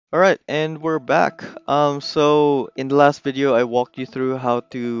All right, and we're back. So in the last video, I walked you through how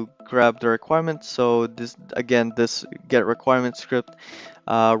to grab the requirements. So this get requirement script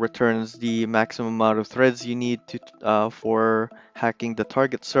returns the maximum amount of threads you need to for hacking the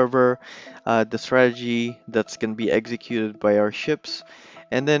target server, the strategy that's going to be executed by our ships,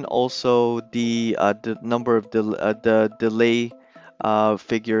 and then also the number of the delay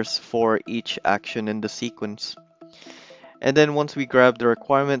figures for each action in the sequence. And then once we grab the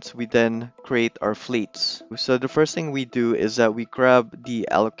requirements, we then create our fleets. So the first thing we do is that we grab the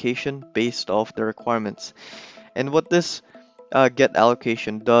allocation based off the requirements. And what this get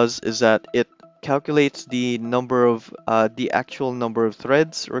allocation does is that it calculates the actual number of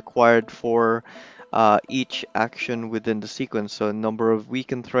threads required for each action within the sequence. So number of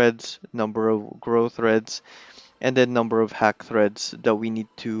weakened threads, number of grow threads, and then number of hack threads that we need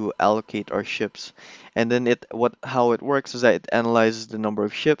to allocate our ships. And then how it works is that it analyzes the number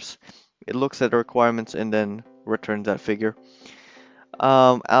of ships, it looks at the requirements, and then returns that figure.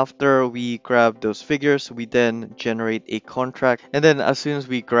 After we grab those figures, we then generate a contract. And then as soon as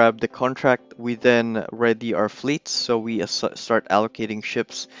we grab the contract, we then ready our fleets. So we start allocating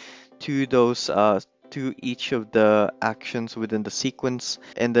ships to those to each of the actions within the sequence,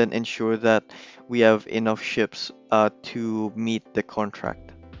 and then ensure that we have enough ships to meet the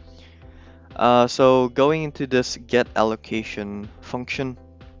contract. So going into this get allocation function,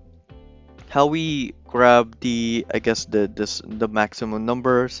 how we grab the maximum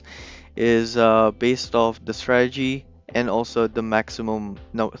numbers is based off the strategy and also the maximum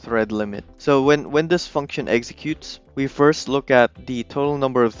no thread limit. So when this function executes, we first look at the total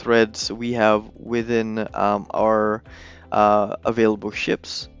number of threads we have within our available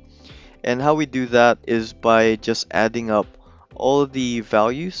ships. And how we do that is by just adding up all the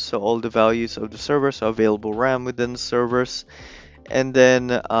values, so all the values of the server, so available RAM within the servers, and then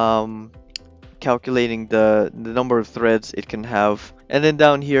calculating the number of threads it can have. And then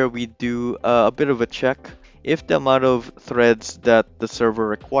down here we do a bit of a check. If the amount of threads that the server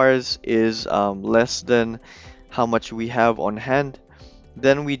requires is less than how much we have on hand,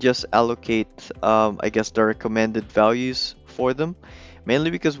 then we just allocate the recommended values for them, mainly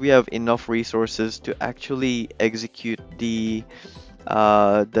because we have enough resources to actually execute the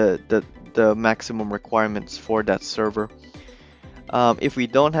maximum requirements for that server. If we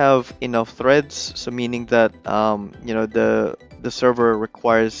don't have enough threads, so meaning that the server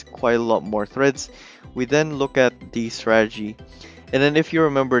requires quite a lot more threads, we then look at the strategy. And then if you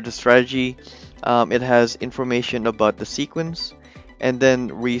remember the strategy, it has information about the sequence and then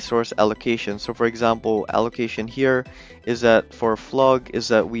resource allocation. So for example, allocation here is that for flog is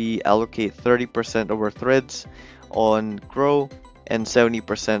that we allocate 30% of our threads on grow and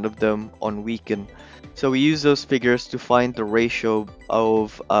 70% of them on weaken. So we use those figures to find the ratio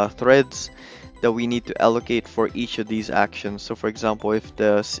of threads that we need to allocate for each of these actions. So for example, if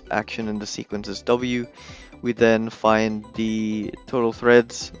the action in the sequence is W, we then find the total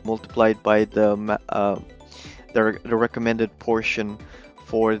threads multiplied by the recommended portion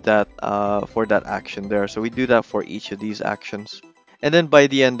for that action there. So we do that for each of these actions. And then by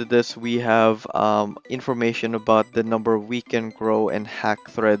the end of this, we have information about the number of weaken, grow, and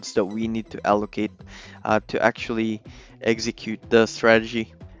hack threads that we need to allocate to actually execute the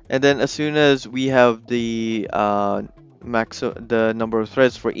strategy. And then as soon as we have the number of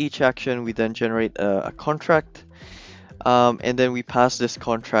threads for each action, we then generate a contract. And then we pass this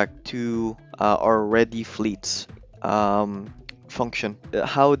contract to our ready fleets function.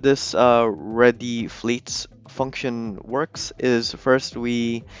 How this ready fleets function works is first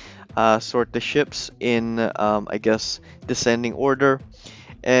we sort the ships in descending order.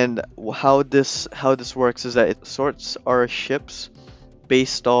 And how this works is that it sorts our ships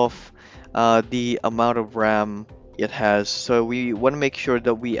based off the amount of RAM it has. So we want to make sure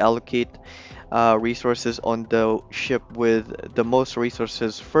that we allocate resources on the ship with the most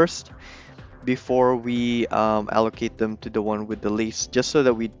resources first before we allocate them to the one with the least, just so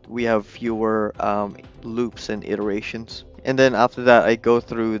that we have fewer loops and iterations. And then after that, I go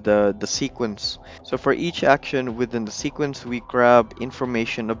through the sequence. So for each action within the sequence, we grab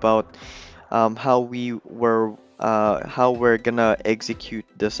information about how we're gonna execute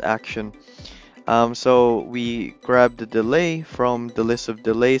this action. So we grab the delay from the list of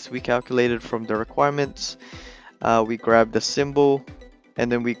delays we calculated from the requirements. We grab the symbol, and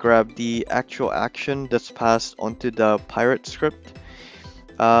then we grab the actual action that's passed onto the pirate script.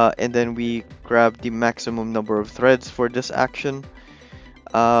 And then we grab the maximum number of threads for this action.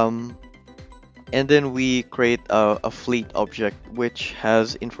 And then we create a fleet object which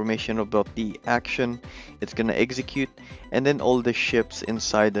has information about the action it's gonna execute and then all the ships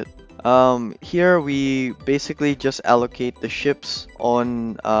inside it. Here we basically just allocate the ships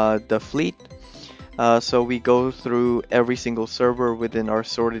on the fleet. So we go through every single server within our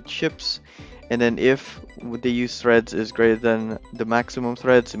sorted ships, and then if the use threads is greater than the maximum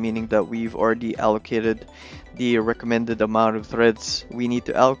threads, meaning that we've already allocated the recommended amount of threads we need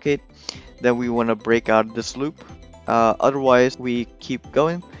to allocate, then we want to break out of this loop. Otherwise, we keep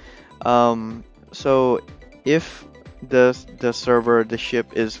going. So if the server, the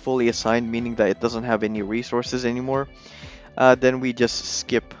ship is fully assigned, meaning that it doesn't have any resources anymore, then we just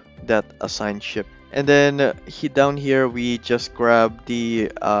skip that assigned ship. And then down here we just grab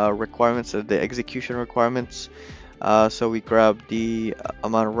the requirements, the execution requirements. So we grab the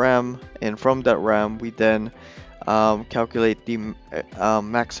amount of RAM, and from that RAM we then calculate the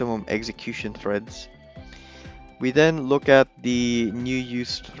maximum execution threads. We then look at the new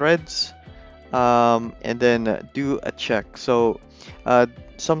used threads and then do a check. So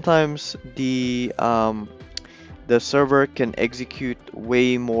sometimes the server can execute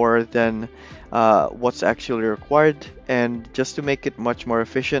way more than what's actually required, and just to make it much more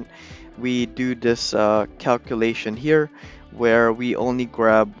efficient, we do this calculation here where we only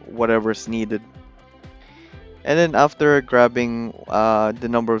grab whatever's needed. And then after grabbing the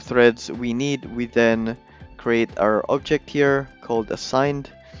number of threads we need, we then create our object here called assigned.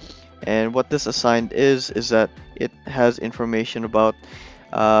 And what this assigned is that it has information about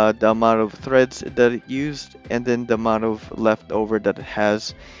the amount of threads that it used and then the amount of leftover that it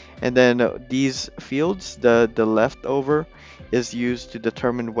has. And then these fields, the leftover, is used to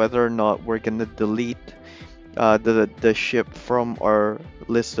determine whether or not we're gonna delete the ship from our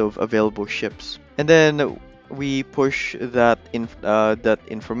list of available ships. And then we push that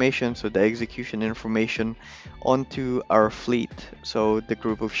information, so the execution information, onto our fleet, so the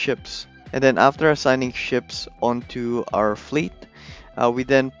group of ships. And then after assigning ships onto our fleet, we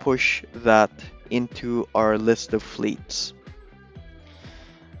then push that into our list of fleets.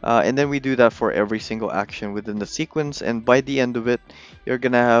 And then we do that for every single action within the sequence, and by the end of it, you're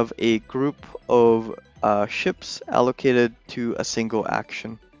gonna have a group of ships allocated to a single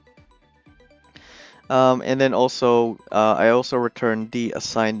action. And then also, I also return the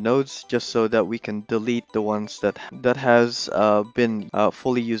assigned nodes just so that we can delete the ones that has been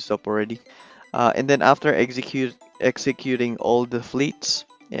fully used up already. And then after executing all the fleets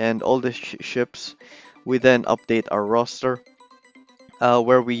and all the ships, we then update our roster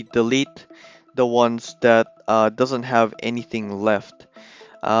where we delete the ones that doesn't have anything left.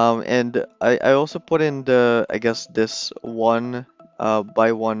 And I also put in I guess this one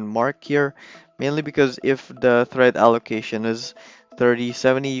by one mark here, mainly because if the thread allocation is 30,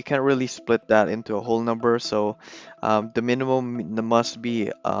 70, you can't really split that into a whole number, so the minimum must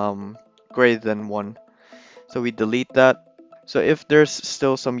be greater than 1. So we delete that. So if there's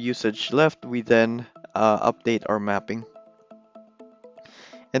still some usage left, we then update our mapping.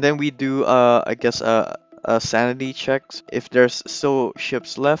 And then we do, I guess, a sanity checks. If there's still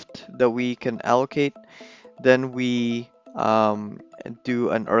ships left that we can allocate, then we do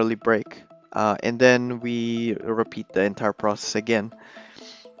an early break. And then we repeat the entire process again.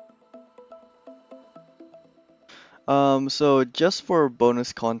 So just for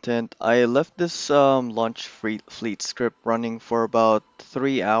bonus content, I left this launch fleet script running for about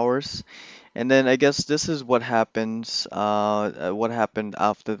 3 hours. And then I guess this is what what happened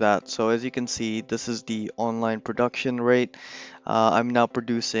after that. So as you can see, this is the online production rate. I'm now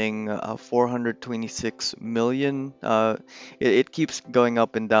producing 426 million. It keeps going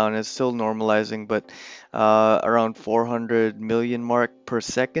up and down. It's still normalizing, but around 400 million mark per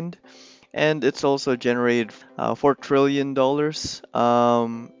second. And it's also generated $4 trillion,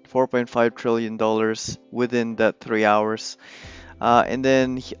 4.5 trillion dollars within that 3 hours. And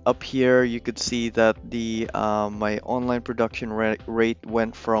then up here you could see that the my online production rate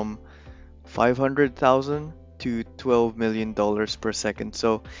went from 500,000 to $12 million per second,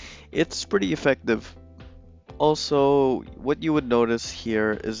 so it's pretty effective. Also, what you would notice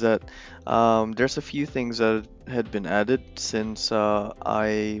here is that there's a few things that had been added since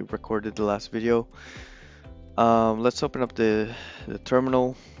I recorded the last video. Let's open up the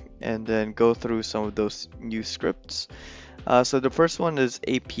terminal and then go through some of those new scripts. So the first one is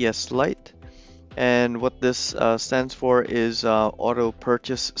APS Lite, and what this stands for is Auto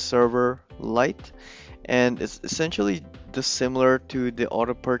Purchase Server Lite, and it's essentially just similar to the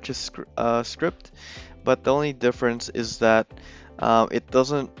Auto Purchase script, but the only difference is that it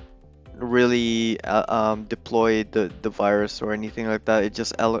doesn't really deploy the virus or anything like that. It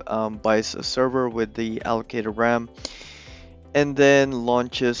just buys a server with the allocated RAM and then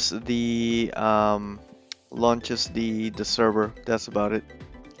launches the server. That's about it.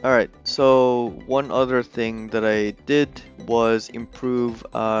 All right. So one other thing that I did was improve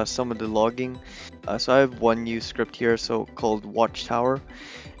some of the logging. So I have one new script here, so called Watchtower.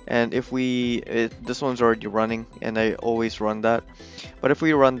 And if this one's already running, and I always run that. But if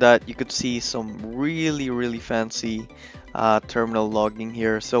we run that, you could see some really fancy terminal logging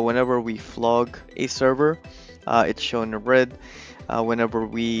here. So whenever we flog a server, it's shown in red. Whenever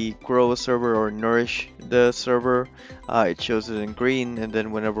we grow a server or nourish the server, it shows it in green. And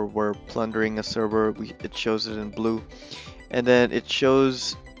then whenever we're plundering a server, it shows it in blue. And then it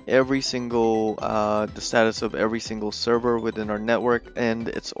shows every single the status of every single server within our network, and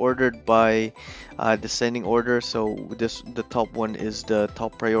it's ordered by descending order. So the top one is the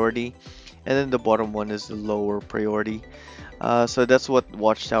top priority, and then the bottom one is the lower priority. So that's what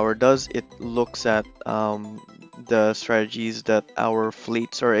Watchtower does. It looks at the strategies that our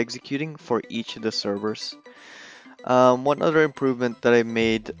fleets are executing for each of the servers. One other improvement that I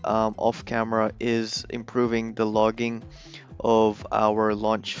made off camera is improving the logging of our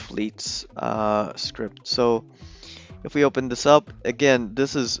launch fleets script. So if we open this up, again,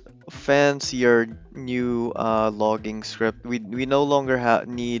 this is fancier new logging script. We no longer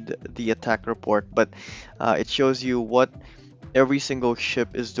need the attack report, but it shows you what every single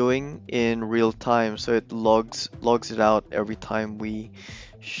ship is doing in real time. So it logs it out every time we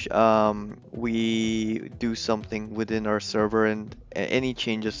do something within our server, and any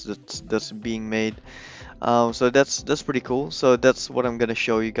changes that's being made. So that's pretty cool. So that's what I'm gonna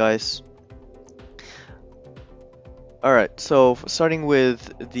show you guys. All right, so starting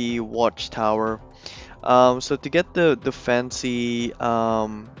with the watchtower. So to get the fancy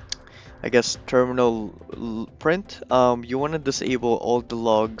I guess terminal print, you want to disable all the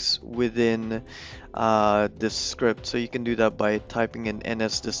logs within this script. So you can do that by typing in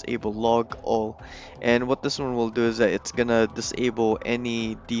ns disable log all, and what this one will do is that it's gonna disable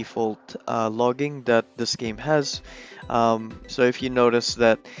any default logging that this game has. So if you notice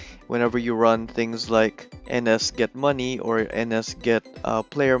that whenever you run things like ns get money or ns get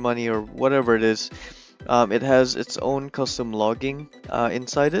player money or whatever it is, it has its own custom logging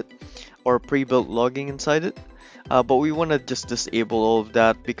inside it, or pre-built logging inside it. But we want to just disable all of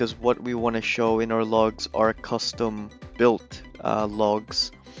that, because what we want to show in our logs are custom built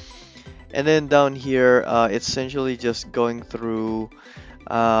logs. And then down here, it's essentially just going through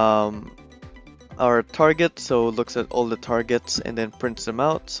our target. So it looks at all the targets and then prints them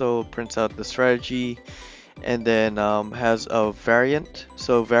out. So prints out the strategy, and then has a variant.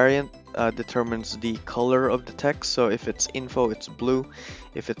 So variant determines the color of the text. So if it's info, it's blue.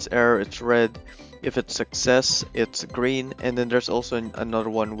 If it's error, it's red. If it's success, it's green. And then there's also another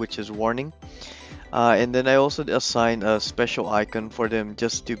one which is warning. And then I also assign a special icon for them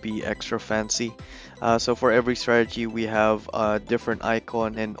just to be extra fancy. So for every strategy we have a different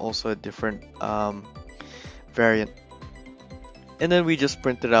icon and also a different variant. And then we just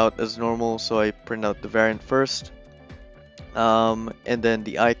print it out as normal. So I print out the variant first, and then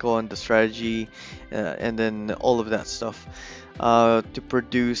the icon, the strategy, and then all of that stuff to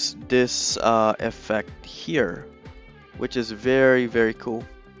produce this effect here, which is very cool.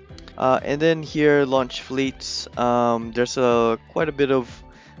 And then here, launch fleets, there's quite a bit of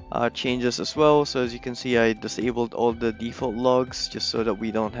changes as well. So as you can see, I disabled all the default logs just so that we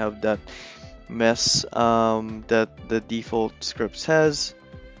don't have that mess that the default scripts has.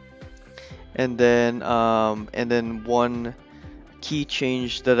 And then one key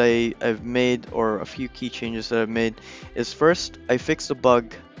change that I've made, or a few key changes that I've made, is first I fixed a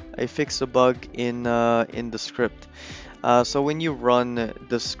bug. In the script. So when you run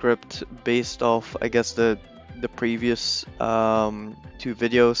the script based off, I guess, the previous two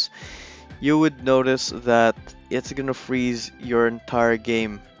videos, you would notice that it's gonna freeze your entire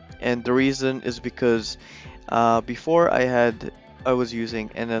game. And the reason is because before I was using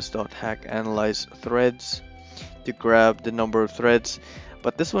ns.hackAnalyze threads to grab the number of threads,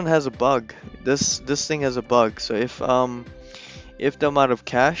 but this one has a bug. This thing has a bug. So if the amount of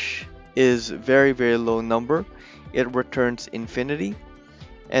cache is very low number, it returns infinity.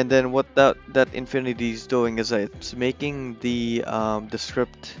 And then what that infinity is doing is that it's making the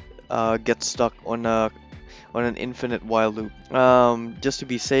script get stuck on an infinite while loop. Just to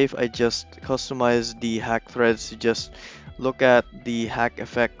be safe, I just customized the hack threads to just look at the hack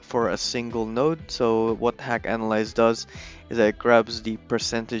effect for a single node. So what hack analyze does is that it grabs the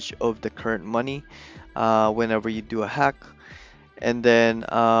percentage of the current money whenever you do a hack, and then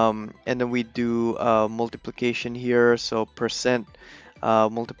we do multiplication here, so percent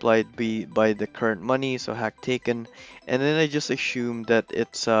multiplied by the current money, so hack taken, and then I just assume that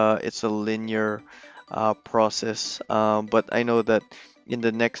it's a linear process, but I know that in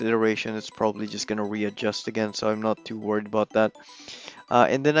the next iteration it's probably just gonna readjust again, so I'm not too worried about that.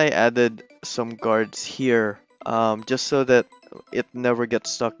 And then I added some guards here, just so that it never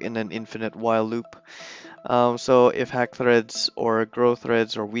gets stuck in an infinite while loop. So if hack threads or grow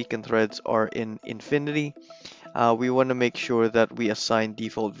threads or weaken threads are in infinity, we want to make sure that we assign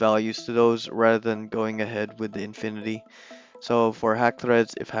default values to those rather than going ahead with the infinity. So for hack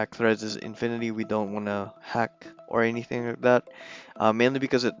threads, if hack threads is infinity, we don't want to hack or anything like that. Mainly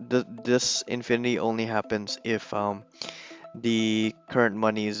because this infinity only happens if the current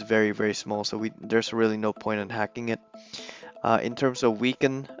money is very, very small. So there's really no point in hacking it. In terms of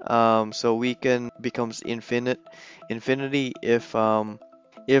weaken, so weaken becomes infinity if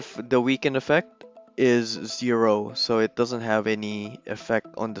the weaken effect is 0, so it doesn't have any effect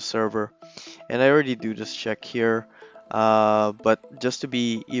on the server. And I already do this check here, but just to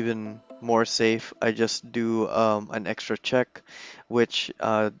be even more safe, I just do an extra check, which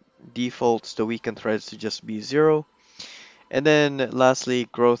defaults the weaken threads to just be 0. And then lastly,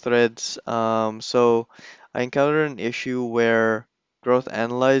 growth threads. So I encountered an issue where growth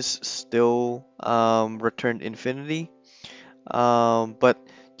analyze still returned infinity. But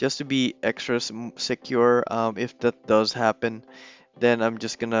just to be extra secure, if that does happen, then I'm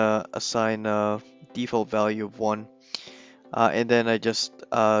just gonna assign a default value of 1. And then I just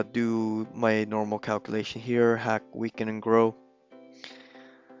do my normal calculation here, hack, weaken, and grow.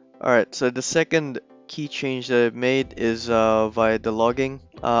 Alright, so the second key change that I've made is via the logging.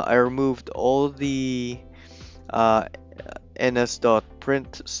 I removed all the uh,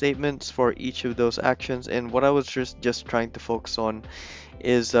 ns.print statements for each of those actions, and what I was just trying to focus on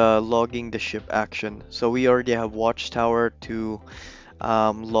is logging the ship action. So we already have Watchtower to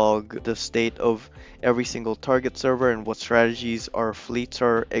log the state of every single target server and what strategies our fleets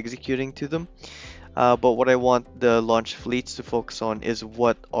are executing to them. But what I want the launch fleets to focus on is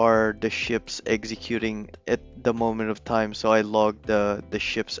what are the ships executing at the moment of time. So I log the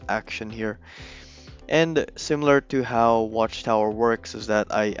ship's action here. And similar to how Watchtower works is that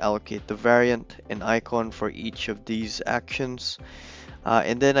I allocate the variant and icon for each of these actions.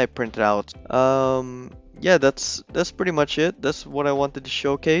 And then I print it out. Yeah, that's pretty much it. That's what I wanted to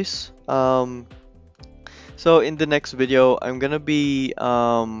showcase. So in the next video, I'm gonna be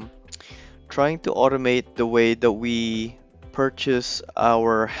trying to automate the way that we purchase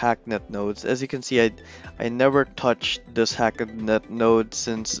our hacknet nodes. As you can see, I never touched this hacknet node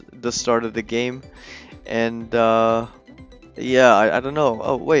since the start of the game, and yeah, I don't know.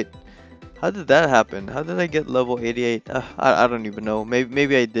 Oh wait, how did that happen? How did I get level 88? I don't even know.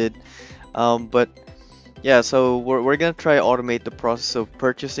 Maybe I did. But yeah, so we're gonna try automate the process of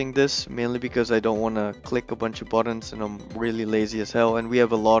purchasing this, mainly because I don't want to click a bunch of buttons and I'm really lazy as hell, and we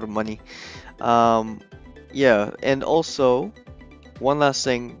have a lot of money. Um, yeah, and also one last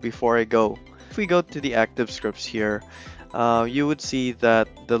thing before I go. If we go to the active scripts here, you would see that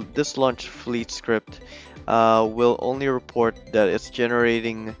this launch fleet script will only report that it's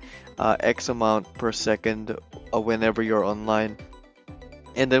generating X amount per second whenever you're online.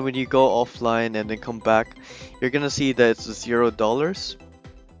 And then when you go offline and then come back, you're gonna see that it's $0.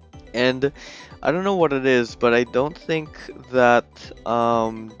 And I don't know what it is, but I don't think that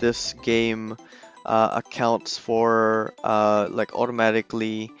this game accounts for like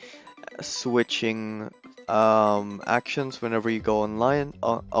automatically switching actions whenever you go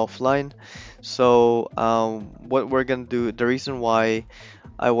offline. So what we're gonna do, the reason why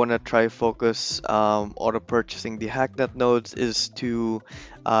I want to try focus auto purchasing the hacknet nodes is to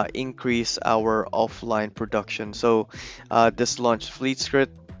increase our offline production. So this launch fleet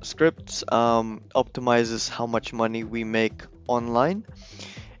scripts optimizes how much money we make online,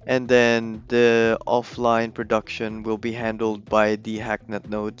 and then the offline production will be handled by the hacknet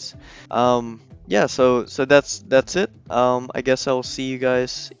nodes. Yeah, so that's it. I guess I'll see you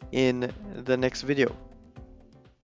guys in the next video.